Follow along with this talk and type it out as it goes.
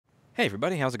Hey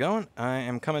everybody, how's it going? I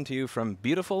am coming to you from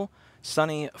beautiful,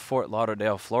 sunny Fort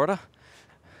Lauderdale, Florida.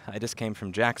 I just came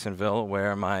from Jacksonville,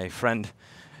 where my friend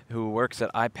who works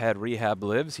at iPad Rehab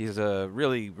lives. He's a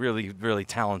really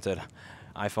talented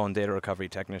iPhone data recovery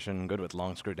technician, good with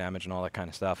long screw damage and all that kind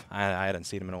of stuff. I hadn't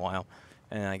seen him in a while.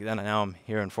 And now I'm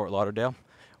here in Fort Lauderdale.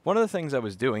 One of the things I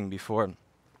was doing before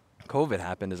COVID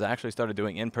happened is I actually started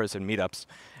doing in-person meetups,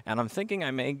 and I'm thinking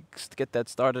I may get that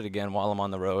started again while I'm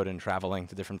on the road and traveling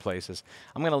to different places.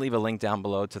 I'm going to leave a link down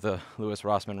below to the Louis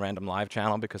Rossmann Random Live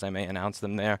channel because I may announce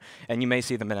them there, and you may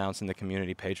see them announced in the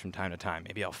community page from time to time.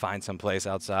 Maybe I'll find some place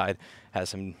outside, has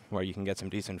some where you can get some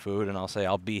decent food, and I'll say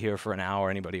I'll be here for an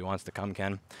hour. Anybody who wants to come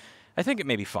can. I think it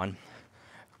may be fun.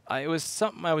 It was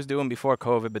something I was doing before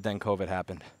COVID, but then COVID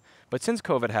happened. But since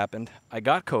COVID happened, I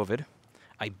got COVID,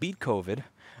 I beat COVID,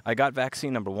 I got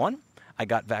vaccine number 1, I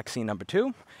got vaccine number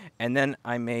 2, and then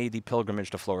I made the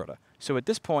pilgrimage to Florida. So at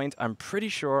this point, I'm pretty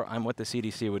sure I'm what the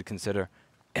CDC would consider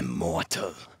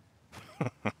immortal.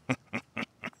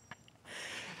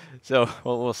 So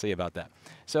we'll see about that.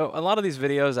 So a lot of these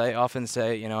videos, I often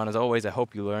say, and as always, I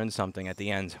hope you learned something at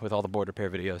the end with all the board repair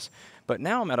videos. But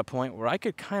now I'm at a point where I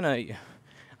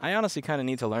honestly kind of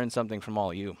need to learn something from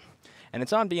all of you. And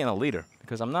it's on being a leader,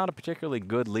 because I'm not a particularly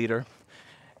good leader.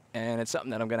 And it's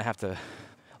something that I'm going to have to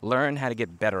learn how to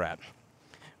get better at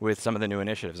with some of the new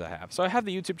initiatives I have. So I have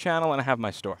the YouTube channel and I have my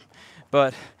store.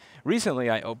 But recently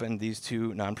I opened these two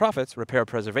nonprofits, Repair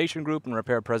Preservation Group and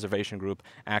Repair Preservation Group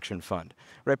Action Fund.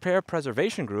 Repair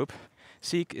Preservation Group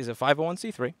is a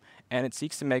 501c3, and it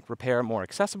seeks to make repair more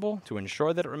accessible, to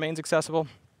ensure that it remains accessible,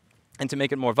 and to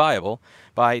make it more viable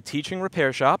by teaching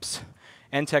repair shops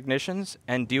and technicians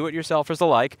and do-it-yourselfers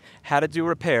alike how to do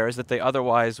repairs that they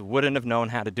otherwise wouldn't have known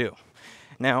how to do.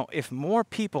 Now, if more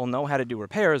people know how to do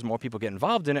repairs, more people get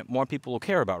involved in it, more people will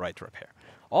care about right to repair.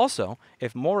 Also,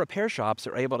 if more repair shops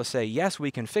are able to say, yes,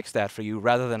 we can fix that for you,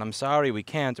 rather than I'm sorry, we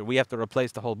can't, or we have to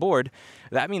replace the whole board,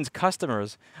 that means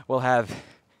customers will have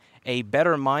a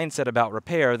better mindset about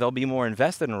repair. They'll be more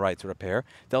invested in right to repair.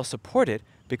 They'll support it,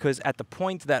 because at the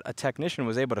point that a technician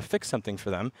was able to fix something for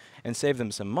them and save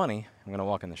them some money, I'm going to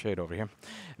walk in the shade over here,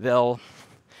 they'll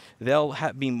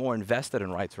be more invested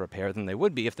in right to repair than they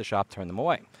would be if the shop turned them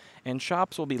away. And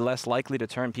shops will be less likely to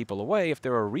turn people away if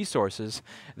there are resources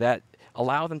that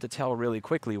allow them to tell really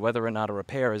quickly whether or not a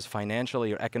repair is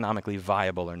financially or economically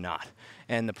viable or not.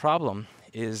 And the problem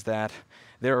is that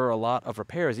there are a lot of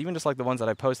repairs, even just like the ones that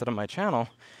I posted on my channel,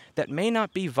 that may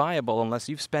not be viable unless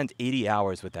you've spent 80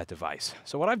 hours with that device.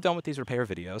 So what I've done with these repair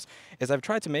videos is I've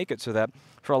tried to make it so that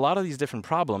for a lot of these different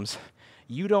problems,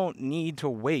 you don't need to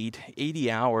wait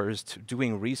 80 hours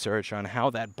doing research on how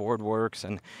that board works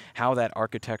and how that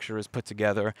architecture is put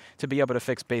together to be able to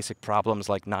fix basic problems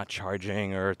like not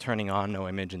charging or turning on no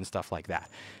image and stuff like that.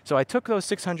 So I took those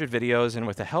 600 videos, and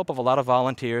with the help of a lot of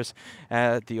volunteers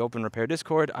at the Open Repair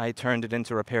Discord, I turned it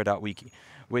into repair.wiki,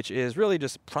 which is really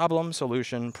just problem,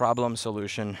 solution,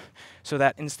 so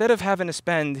that instead of having to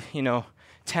spend,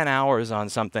 10 hours on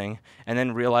something and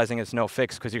then realizing it's no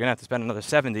fix because you're going to have to spend another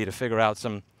 70 to figure out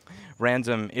some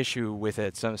random issue with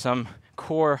it, some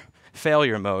core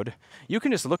failure mode, you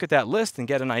can just look at that list and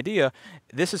get an idea.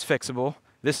 This is fixable,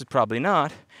 this is probably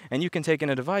not, and you can take in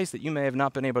a device that you may have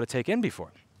not been able to take in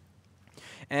before.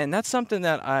 And that's something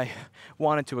that I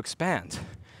wanted to expand.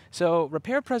 So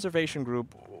Repair Preservation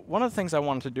Group, one of the things I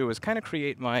wanted to do is kind of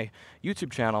create my YouTube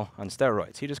channel on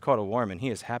steroids. He just caught a worm, and he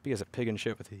is happy as a pig in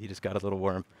shit with it. He just got a little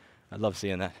worm. I love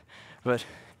seeing that. But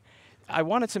I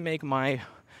wanted to make my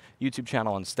YouTube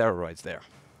channel on steroids there.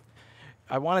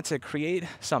 I wanted to create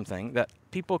something that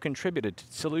people contributed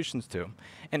solutions to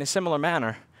in a similar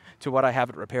manner to what I have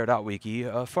at Repair.wiki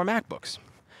for MacBooks.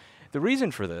 The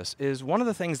reason for this is one of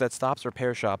the things that stops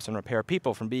repair shops and repair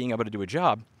people from being able to do a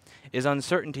job is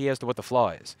uncertainty as to what the flaw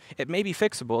is. It may be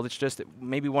fixable, it's just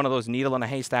maybe one of those needle in a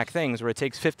haystack things where it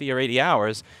takes 50 or 80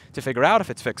 hours to figure out if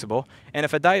it's fixable, and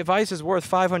if a device is worth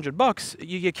 500 bucks,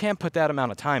 you can't put that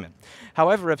amount of time in.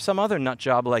 However, if some other nut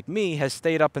job like me has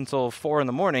stayed up until 4 in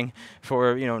the morning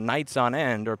for nights on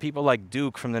end, or people like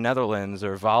Duke from the Netherlands,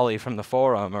 or Volley from the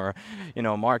forum, or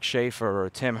Mark Schaefer, or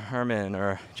Tim Herman,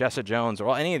 or Jessa Jones,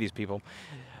 or any of these people,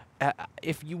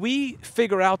 if we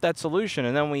figure out that solution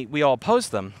and then we all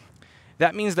post them,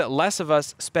 that means that less of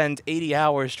us spend 80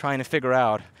 hours trying to figure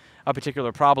out a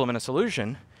particular problem and a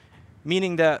solution,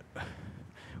 meaning that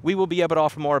we will be able to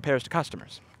offer more repairs to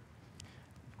customers.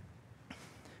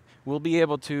 We'll be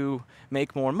able to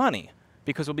make more money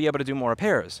because we'll be able to do more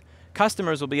repairs.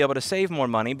 Customers will be able to save more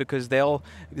money because they'll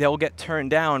get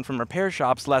turned down from repair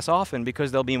shops less often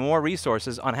because there'll be more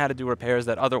resources on how to do repairs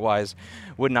that otherwise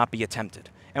would not be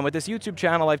attempted. And with this YouTube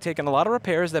channel, I've taken a lot of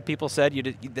repairs that people said,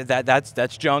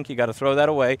 that's junk, you got to throw that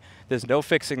away. There's no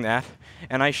fixing that.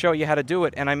 And I show you how to do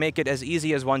it, and I make it as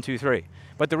easy as 1, 2, 3.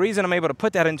 But the reason I'm able to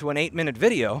put that into an 8-minute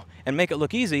video and make it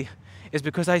look easy is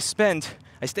because I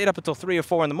stayed up until 3 or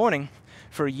 4 in the morning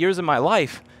for years of my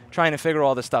life trying to figure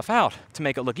all this stuff out to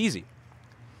make it look easy.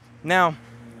 Now,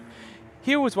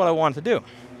 here was what I wanted to do.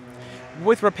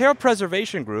 With Repair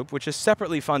Preservation Group, which is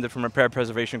separately funded from Repair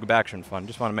Preservation Group Action Fund,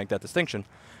 just want to make that distinction,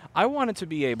 I wanted to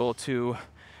be able to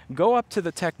go up to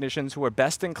the technicians who are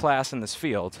best in class in this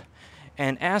field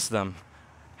and ask them,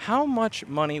 how much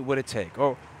money would it take,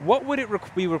 or what would it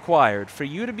be required for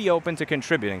you to be open to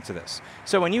contributing to this?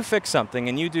 So when you fix something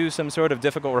and you do some sort of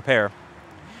difficult repair,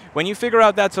 when you figure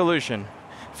out that solution,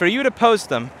 for you to post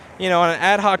them, on an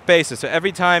ad hoc basis, so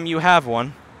every time you have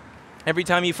one, every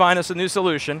time you find us a new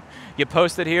solution, you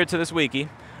post it here to this wiki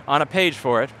on a page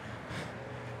for it.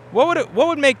 What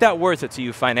would make that worth it to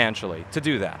you financially to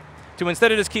do that? To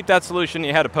instead of just keep that solution,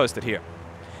 you had to post it here.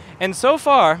 And so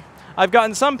far, I've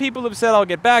gotten some people who've said, I'll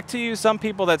get back to you, some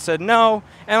people that said no,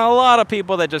 and a lot of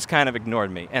people that just kind of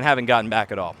ignored me and haven't gotten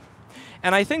back at all.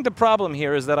 And I think the problem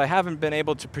here is that I haven't been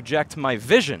able to project my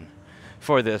vision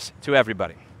for this to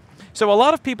everybody. So a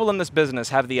lot of people in this business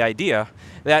have the idea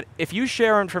that if you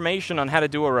share information on how to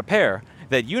do a repair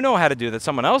that you know how to do, that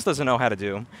someone else doesn't know how to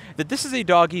do, that this is a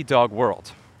dog-eat-dog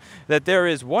world. That there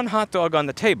is one hot dog on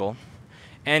the table,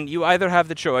 and you either have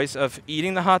the choice of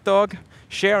eating the hot dog,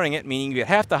 sharing it, meaning you get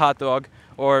half the hot dog,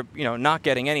 or not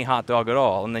getting any hot dog at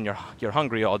all, and then you're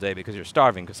hungry all day because you're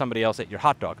starving because somebody else ate your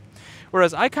hot dog.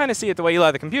 Whereas I kind of see it the way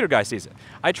Eli the computer guy sees it.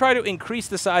 I try to increase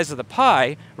the size of the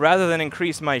pie rather than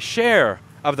increase my share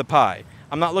of the pie.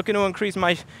 I'm not looking to increase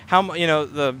the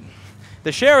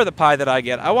share of the pie that I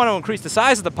get. I want to increase the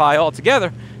size of the pie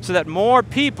altogether so that more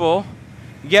people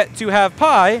get to have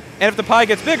pie, and if the pie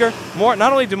gets bigger, not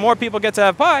only do more people get to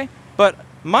have pie, but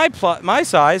my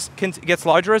size gets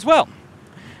larger as well.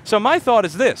 So my thought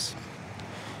is this.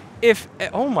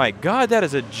 Oh my God, that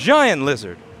is a giant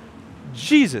lizard.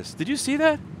 Jesus, did you see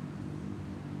that?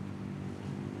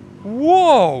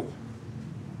 Whoa!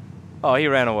 Oh, he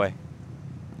ran away.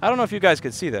 I don't know if you guys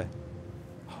could see that.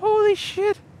 Holy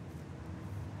shit!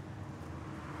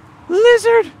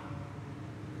 Lizard!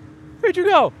 Where'd you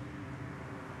go?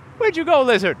 Where'd you go,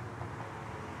 lizard?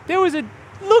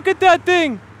 Look at that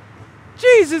thing!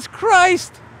 Jesus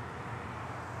Christ!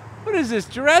 What is this,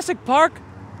 Jurassic Park?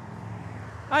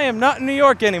 I am not in New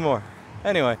York anymore.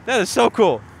 Anyway, that is so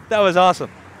cool. That was awesome.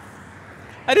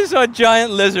 I just saw a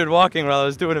giant lizard walking while I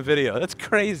was doing a video. That's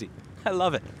crazy. I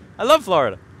love it. I love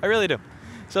Florida. I really do.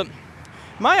 So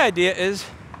my idea is,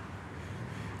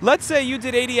 let's say you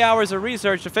did 80 hours of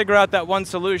research to figure out that one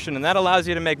solution, and that allows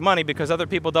you to make money because other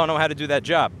people don't know how to do that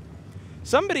job.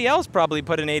 Somebody else probably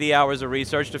put in 80 hours of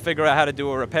research to figure out how to do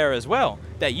a repair as well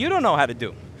that you don't know how to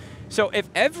do. So if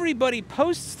everybody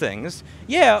posts things,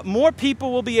 yeah, more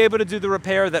people will be able to do the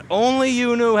repair that only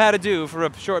you knew how to do for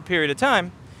a short period of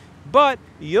time, but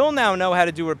you'll now know how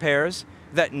to do repairs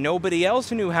that nobody else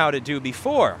knew how to do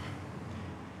before.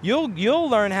 You'll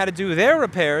learn how to do their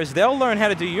repairs, they'll learn how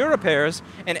to do your repairs,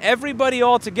 and everybody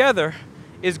all together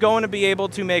is going to be able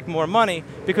to make more money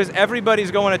because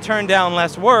everybody's going to turn down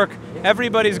less work,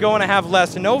 everybody's going to have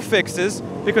less no fixes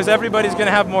because everybody's going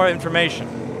to have more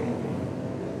information.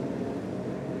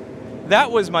 That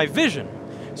was my vision.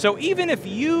 So even if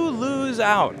you lose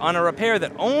out on a repair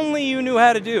that only you knew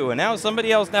how to do, and now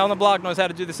somebody else down the block knows how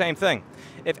to do the same thing,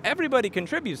 if everybody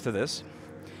contributes to this,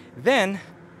 then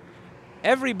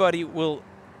everybody will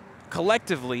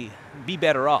collectively be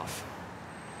better off.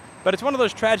 But it's one of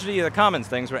those tragedy of the commons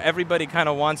things where everybody kind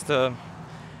of wants to,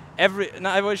 no,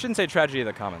 I shouldn't say tragedy of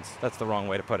the commons, that's the wrong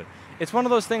way to put it. It's one of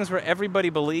those things where everybody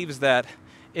believes that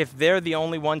if they're the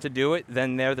only one to do it,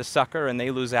 then they're the sucker and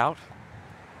they lose out.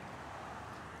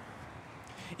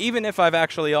 Even if I've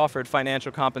actually offered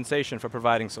financial compensation for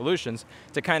providing solutions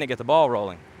to kind of get the ball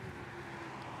rolling.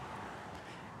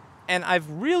 And I've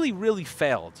really, really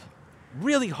failed,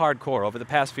 really hardcore over the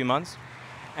past few months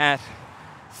at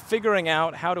figuring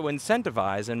out how to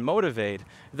incentivize and motivate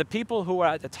the people who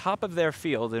are at the top of their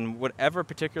field in whatever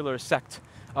particular sect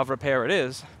of repair it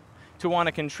is to want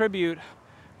to contribute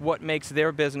what makes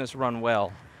their business run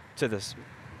well to this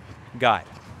guide.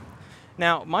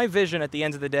 Now, my vision at the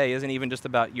end of the day isn't even just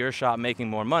about your shop making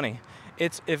more money.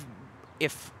 It's if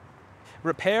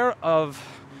repair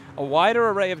of a wider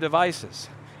array of devices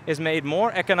is made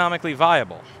more economically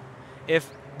viable,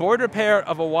 if board repair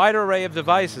of a wider array of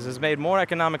devices is made more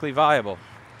economically viable,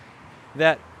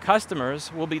 that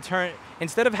customers will be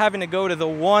instead of having to go to the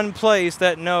one place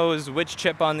that knows which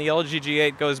chip on the LG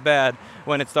G8 goes bad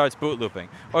when it starts boot looping,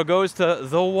 or goes to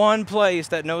the one place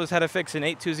that knows how to fix an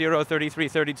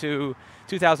 820-3332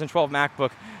 2012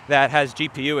 MacBook that has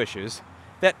GPU issues,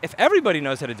 that if everybody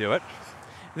knows how to do it,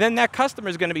 then that customer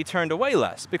is going to be turned away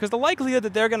less, because the likelihood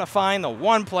that they're going to find the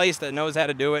one place that knows how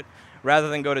to do it rather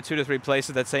than go to 2 to 3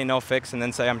 places that say no fix and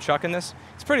then say I'm chucking this,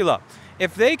 it's pretty low.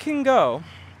 If they can go,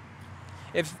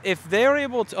 if they're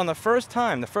able to, on the first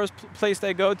time, the first place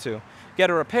they go to, get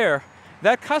a repair,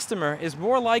 that customer is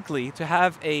more likely to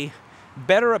have a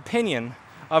better opinion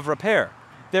of repair.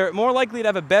 They're more likely to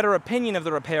have a better opinion of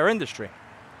the repair industry.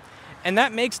 And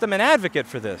that makes them an advocate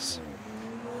for this.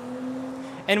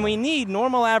 And we need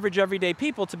normal, average, everyday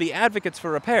people to be advocates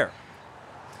for repair.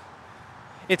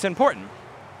 It's important.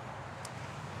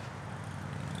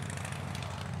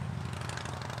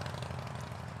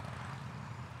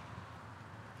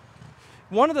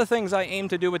 One of the things I aim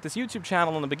to do with this YouTube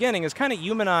channel in the beginning is kind of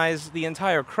humanize the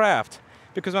entire craft.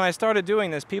 Because when I started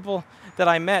doing this, people that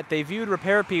I met, they viewed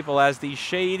repair people as these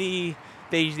shady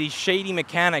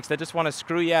mechanics that just want to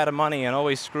screw you out of money and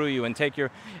always screw you and take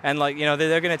your, and like, you know,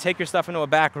 they're going to take your stuff into a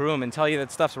back room and tell you that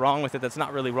stuff's wrong with it that's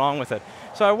not really wrong with it.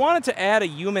 So I wanted to add a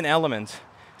human element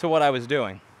to what I was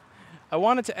doing. I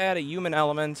wanted to add a human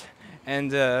element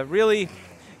and really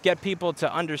get people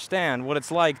to understand what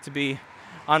it's like to be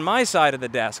on my side of the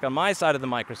desk, on my side of the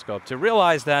microscope, to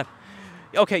realize that,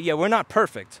 okay, yeah, we're not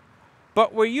perfect,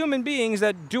 but we're human beings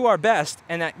that do our best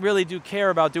and that really do care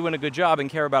about doing a good job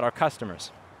and care about our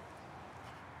customers.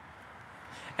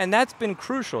 And that's been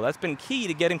crucial. That's been key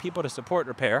to getting people to support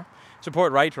repair,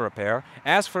 support Right to Repair,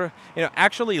 ask for, you know,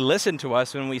 actually listen to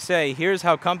us when we say, here's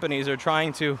how companies are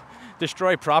trying to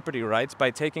destroy property rights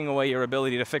by taking away your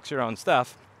ability to fix your own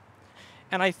stuff.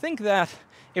 And I think that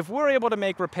if we're able to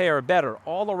make repair better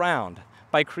all around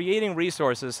by creating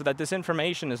resources so that this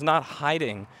information is not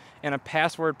hiding in a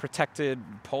password-protected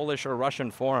Polish or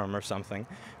Russian forum or something,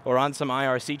 or on some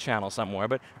IRC channel somewhere,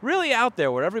 but really out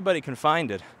there where everybody can find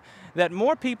it, that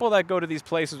more people that go to these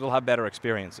places will have better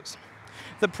experiences.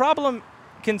 The problem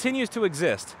continues to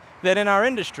exist that in our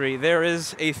industry there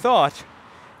is a thought,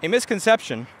 a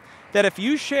misconception, that if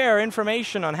you share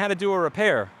information on how to do a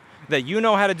repair that you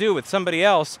know how to do with somebody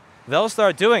else, they'll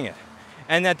start doing it.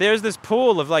 And that there's this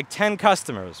pool of like 10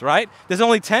 customers, right? There's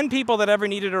only 10 people that ever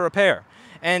needed a repair.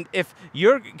 And if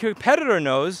your competitor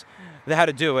knows how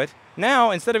to do it,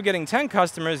 now instead of getting 10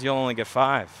 customers, you'll only get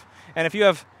 5. And if you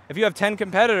have 10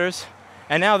 competitors,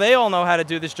 and now they all know how to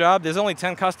do this job, there's only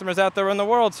 10 customers out there in the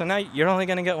world, so now you're only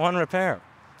going to get 1 repair.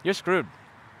 You're screwed.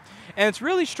 And it's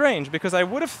really strange because I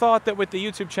would have thought that with the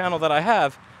YouTube channel that I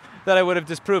have, that I would have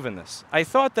disproven this. I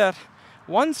thought that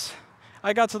once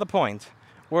I got to the point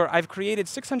where I've created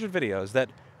 600 videos that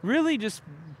really just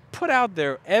put out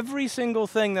there every single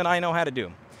thing that I know how to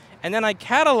do, and then I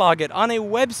catalog it on a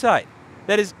website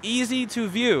that is easy to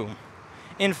view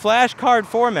in flashcard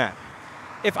format.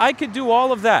 If I could do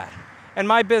all of that, and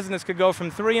my business could go from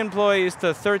 3 employees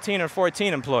to 13 or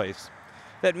 14 employees,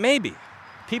 that maybe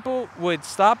people would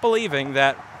stop believing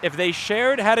that if they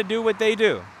shared how to do what they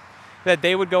do, that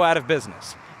they would go out of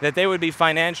business, that they would be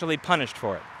financially punished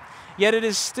for it. Yet it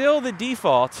is still the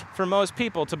default for most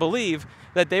people to believe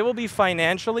that they will be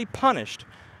financially punished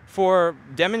for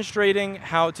demonstrating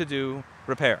how to do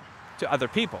repair to other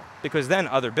people, because then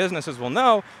other businesses will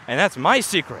know, and that's my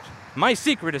secret. My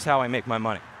secret is how I make my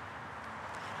money.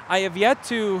 I have yet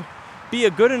to be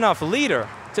a good enough leader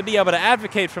to be able to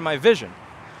advocate for my vision.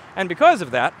 And because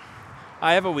of that,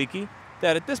 I have a wiki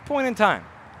that at this point in time,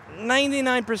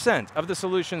 99% of the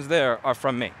solutions there are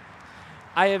from me.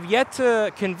 I have yet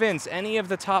to convince any of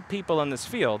the top people in this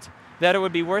field that it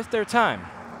would be worth their time,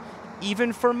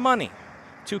 even for money,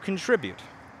 to contribute.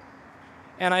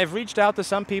 And I've reached out to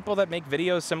some people that make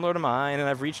videos similar to mine, and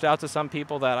I've reached out to some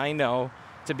people that I know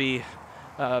to be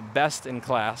best in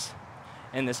class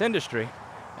in this industry,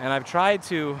 and I've tried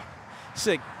to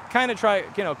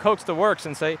coax the works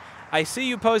and say, I see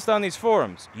you post on these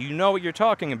forums. You know what you're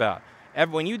talking about.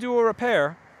 When you do a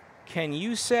repair, can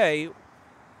you say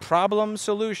problem,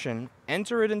 solution,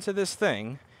 enter it into this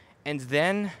thing, and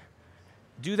then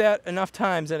do that enough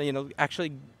times and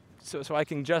actually so I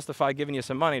can justify giving you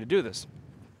some money to do this.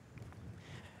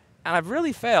 And I've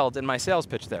really failed in my sales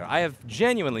pitch there. I have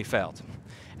genuinely failed.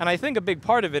 And I think a big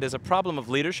part of it is a problem of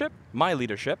leadership, my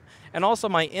leadership, and also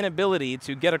my inability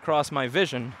to get across my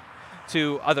vision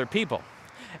to other people.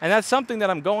 And that's something that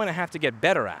I'm going to have to get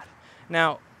better at.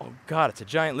 Now, oh God, it's a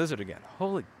giant lizard again.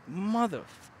 Holy mother.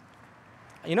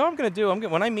 You know what I'm going to do?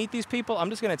 When I meet these people, I'm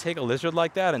just going to take a lizard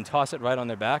like that and toss it right on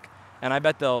their back. And I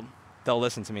bet they'll they'll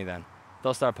listen to me then.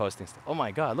 They'll start posting stuff. Oh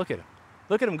my God, look at him.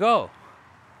 Look at him go.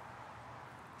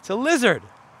 It's a lizard.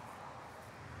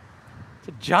 It's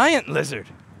a giant lizard.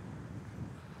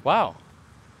 Wow.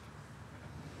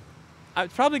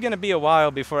 It's probably going to be a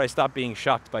while before I stop being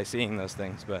shocked by seeing those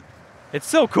things, but it's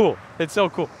so cool. It's so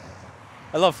cool.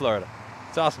 I love Florida.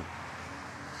 It's awesome.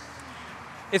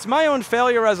 It's my own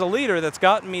failure as a leader that's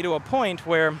gotten me to a point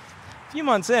where a few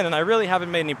months in and I really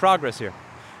haven't made any progress here.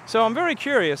 So I'm very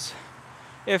curious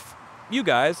if you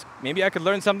guys, maybe I could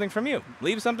learn something from you.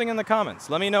 Leave something in the comments.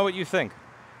 Let me know what you think.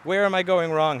 Where am I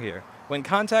going wrong here? When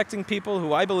contacting people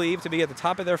who I believe to be at the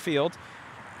top of their field,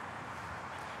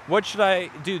 what should I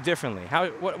do differently?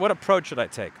 What approach should I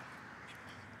take?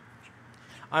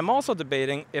 I'm also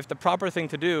debating if the proper thing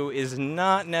to do is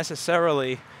not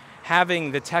necessarily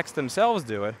having the text themselves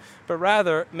do it, but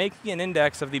rather making an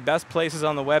index of the best places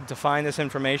on the web to find this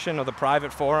information, or the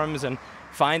private forums, and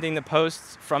finding the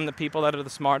posts from the people that are the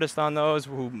smartest on those,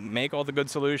 who make all the good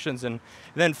solutions, and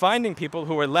then finding people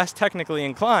who are less technically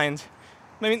inclined,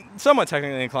 I mean, somewhat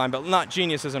technically inclined, but not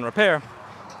geniuses in repair,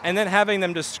 and then having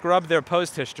them just scrub their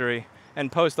post history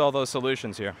and post all those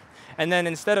solutions here. And then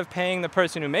instead of paying the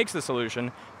person who makes the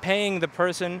solution, paying the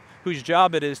person whose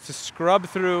job it is to scrub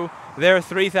through their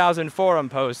 3,000 forum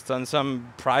posts on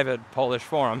some private Polish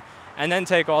forum, and then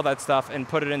take all that stuff and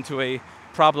put it into a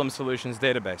problem solutions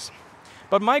database.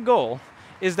 But my goal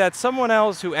is that someone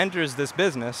else who enters this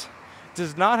business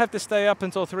does not have to stay up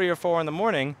until 3 or 4 in the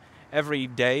morning every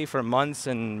day for months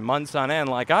and months on end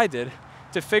like I did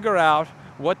to figure out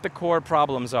what the core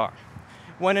problems are.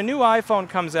 When a new iPhone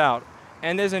comes out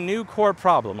and there's a new core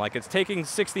problem, like it's taking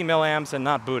 60 milliamps and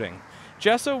not booting,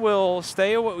 Jessa will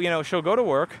stay, she'll go to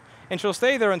work and she'll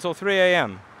stay there until 3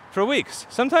 a.m. for weeks,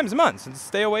 sometimes months, and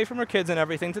stay away from her kids and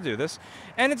everything to do this.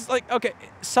 And it's like, okay,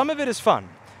 some of it is fun.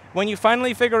 When you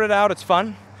finally figure it out, it's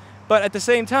fun. But at the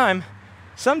same time,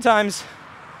 sometimes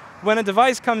when a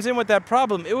device comes in with that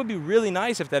problem, it would be really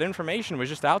nice if that information was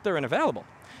just out there and available.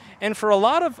 And for a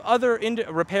lot of other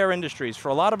repair industries, for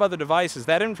a lot of other devices,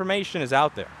 that information is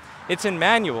out there. It's in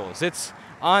manuals, it's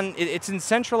in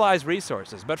centralized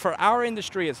resources, but for our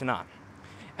industry, it's not.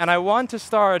 And I want to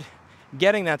start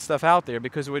getting that stuff out there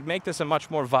because it would make this a much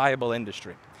more viable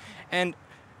industry. And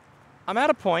I'm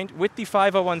at a point with the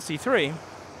 501c3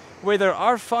 where there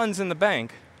are funds in the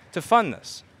bank to fund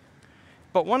this.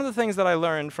 But one of the things that I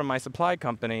learned from my supply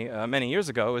company many years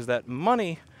ago is that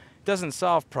money doesn't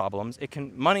solve problems.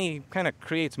 Money kind of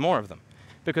creates more of them.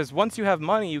 Because once you have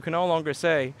money, you can no longer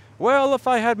say, well, if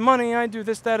I had money, I'd do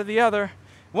this, that, or the other.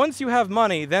 Once you have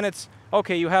money, then it's,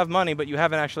 okay, you have money, but you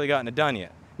haven't actually gotten it done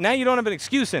yet. Now you don't have an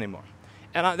excuse anymore.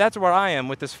 And that's where I am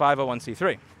with this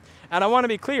 501c3. And I want to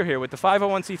be clear here with the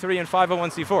 501c3 and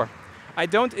 501c4. I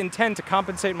don't intend to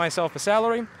compensate myself a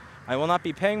salary. I will not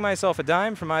be paying myself a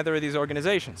dime from either of these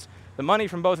organizations. The money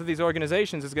from both of these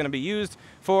organizations is going to be used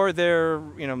for their,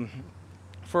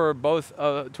 for both,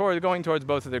 going towards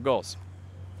both of their goals.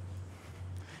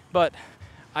 But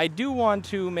I do want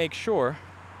to make sure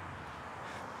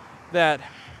that,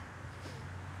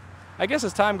 I guess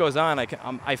as time goes on,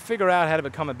 I figure out how to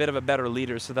become a bit of a better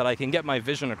leader so that I can get my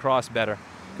vision across better.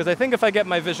 Because I think if I get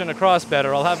my vision across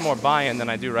better, I'll have more buy-in than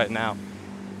I do right now.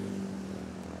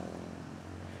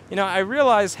 I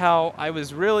realize how I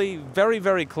was really very,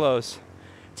 very close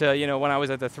to, when I was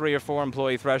at the 3 or 4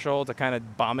 employee threshold, to kind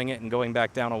of bombing it and going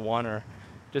back down to 1 or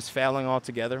just failing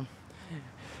altogether.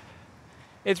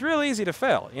 It's real easy to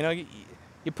fail.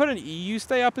 You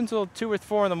stay up until 2 or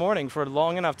 4 in the morning for a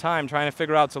long enough time trying to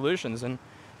figure out solutions, and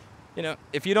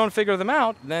if you don't figure them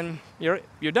out, then you're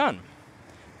done.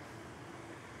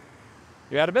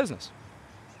 You're out of business.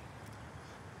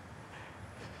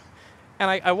 And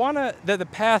I want the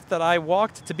path that I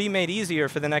walked to be made easier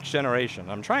for the next generation.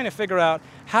 I'm trying to figure out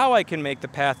how I can make the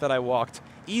path that I walked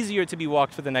easier to be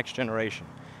walked for the next generation.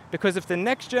 Because if the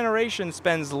next generation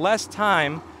spends less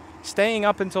time staying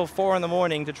up until 4 in the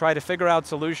morning to try to figure out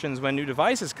solutions when new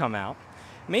devices come out,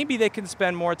 maybe they can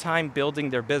spend more time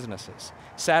building their businesses,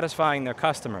 satisfying their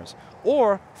customers,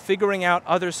 or figuring out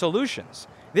other solutions.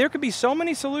 There could be so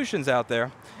many solutions out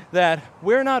there that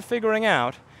we're not figuring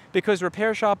out because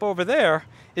repair shop over there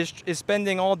is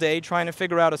spending all day trying to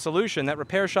figure out a solution that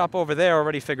repair shop over there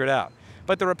already figured out.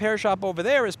 But the repair shop over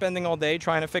there is spending all day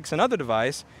trying to fix another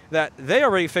device that they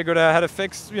already figured out how to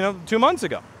fix 2 months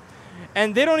ago.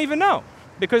 And they don't even know,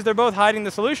 because they're both hiding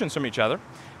the solutions from each other,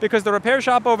 because the repair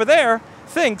shop over there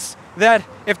thinks that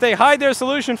if they hide their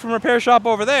solution from repair shop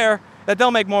over there, that they'll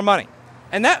make more money.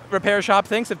 And that repair shop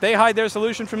thinks if they hide their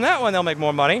solution from that one, they'll make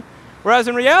more money. Whereas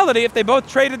in reality, if they both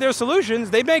traded their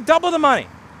solutions, they'd make double the money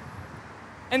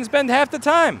and spend half the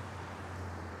time.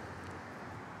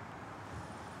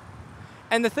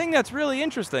 And the thing that's really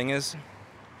interesting is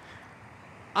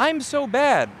I'm so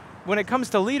bad when it comes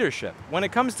to leadership, when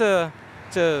it comes to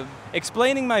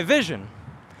explaining my vision.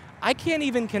 I can't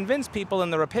even convince people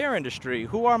in the repair industry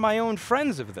who are my own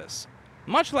friends of this,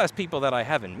 much less people that I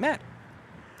haven't met.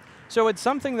 So it's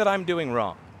something that I'm doing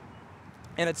wrong.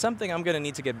 And it's something I'm going to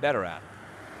need to get better at.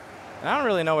 And I don't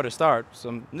really know where to start.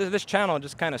 So this channel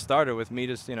just kind of started with me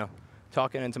just,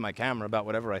 talking into my camera about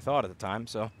whatever I thought at the time.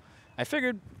 So I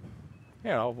figured,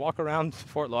 I'll walk around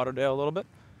Fort Lauderdale a little bit,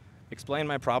 explain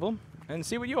my problem, and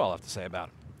see what you all have to say about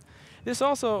it. This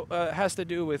also has to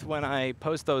do with when I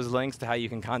post those links to how you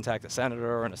can contact a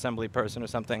senator or an assembly person or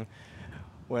something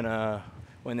when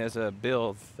there's a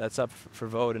bill that's up for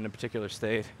vote in a particular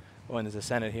state, or when there's a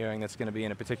Senate hearing that's going to be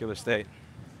in a particular state.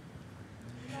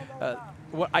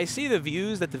 I see the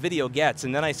views that the video gets,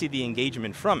 and then I see the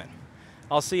engagement from it.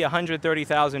 I'll see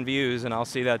 130,000 views, and I'll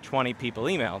see that 20 people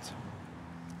emailed.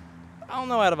 I'll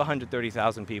know out of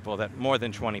 130,000 people that more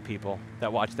than 20 people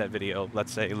that watch that video,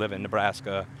 let's say, live in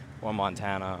Nebraska or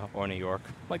Montana or New York.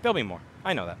 Like, there'll be more.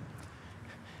 I know that.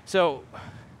 So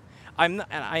I'm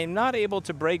not able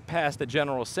to break past the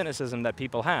general cynicism that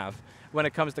people have when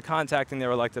it comes to contacting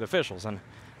their elected officials. And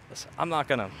listen, I'm not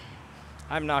gonna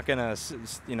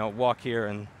walk here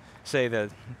and say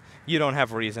that you don't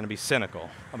have reason to be cynical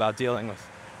about dealing with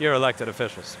your elected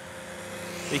officials.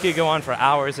 You could go on for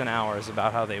hours and hours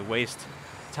about how they waste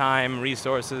time,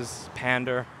 resources,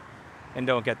 pander, and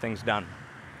don't get things done.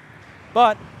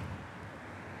 But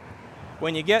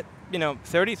when you get,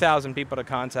 30,000 people to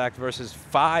contact versus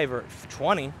 5 or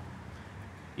 20,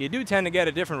 you do tend to get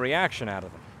a different reaction out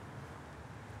of them.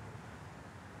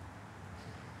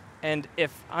 And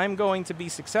if I'm going to be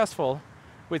successful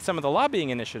with some of the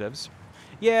lobbying initiatives,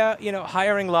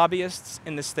 hiring lobbyists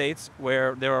in the states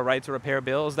where there are right to repair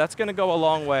bills, that's going to go a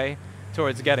long way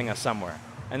towards getting us somewhere.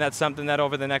 And that's something that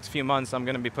over the next few months I'm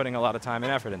going to be putting a lot of time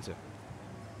and effort into.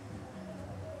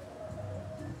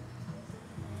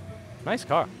 Nice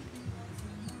car.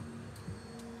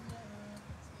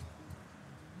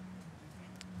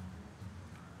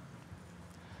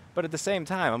 But at the same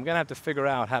time, I'm going to have to figure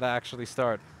out how to actually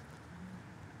start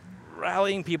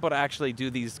rallying people to actually do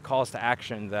these calls to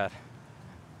action that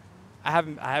I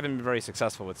haven't been very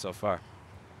successful with so far.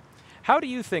 How do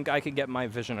you think I can get my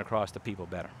vision across to people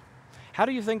better? How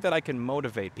do you think that I can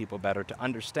motivate people better to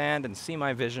understand and see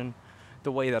my vision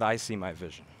the way that I see my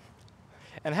vision?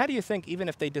 And how do you think, even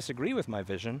if they disagree with my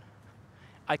vision,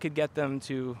 I could get them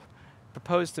to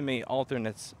propose to me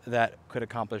alternates that could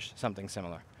accomplish something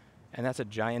similar? And that's a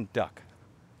giant duck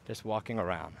just walking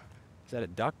around. Is that a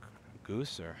duck, a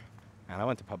goose, or... Man, I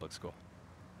went to public school.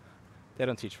 They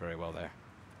don't teach very well there.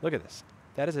 Look at this.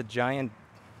 That is a giant...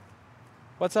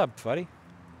 What's up, buddy?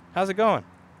 How's it going?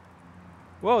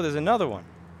 Whoa, there's another one.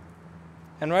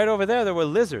 And right over there were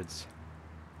lizards.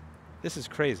 This is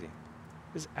crazy.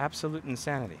 This is absolute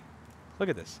insanity. Look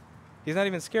at this. He's not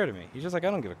even scared of me. He's just like,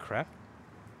 I don't give a crap.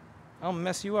 I'll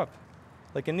mess you up.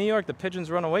 Like in New York, the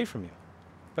pigeons run away from you.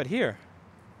 But here,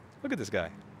 look at this guy.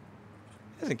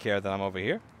 He doesn't care that I'm over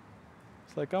here.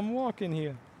 It's like I'm walking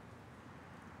here.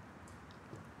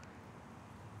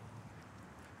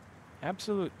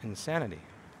 Absolute insanity.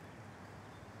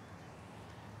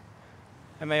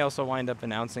 I may also wind up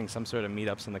announcing some sort of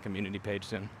meetups on the community page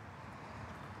soon.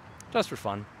 Just for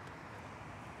fun.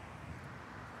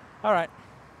 All right.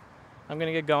 I'm going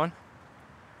to get going.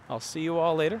 I'll see you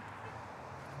all later.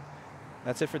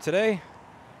 That's it for today.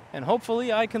 And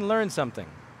hopefully I can learn something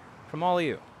from all of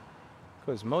you,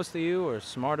 because most of you are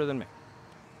smarter than me.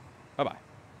 Bye-bye.